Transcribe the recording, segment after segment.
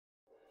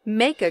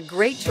Make a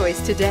great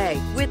choice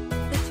today with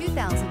the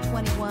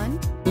 2021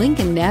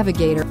 Lincoln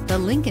Navigator. The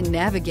Lincoln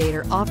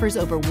Navigator offers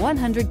over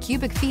 100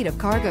 cubic feet of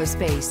cargo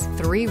space,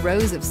 3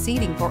 rows of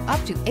seating for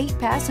up to 8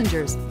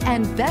 passengers,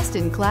 and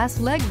best-in-class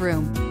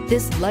legroom.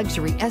 This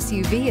luxury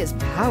SUV is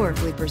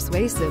powerfully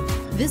persuasive.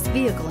 This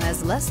vehicle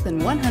has less than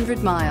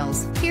 100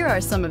 miles. Here are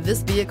some of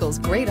this vehicle's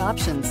great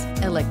options: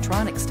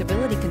 electronic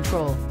stability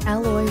control,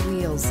 alloy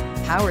wheels,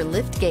 power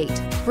liftgate,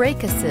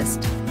 brake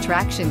assist,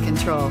 traction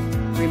control,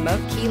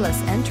 remote keyless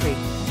entry,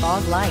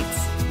 fog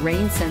lights,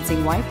 rain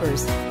sensing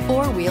wipers,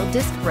 4-wheel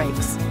disc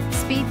brakes,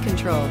 speed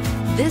control.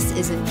 This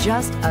isn't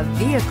just a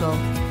vehicle,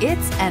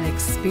 it's an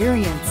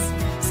experience.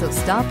 So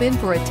stop in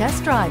for a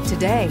test drive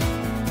today.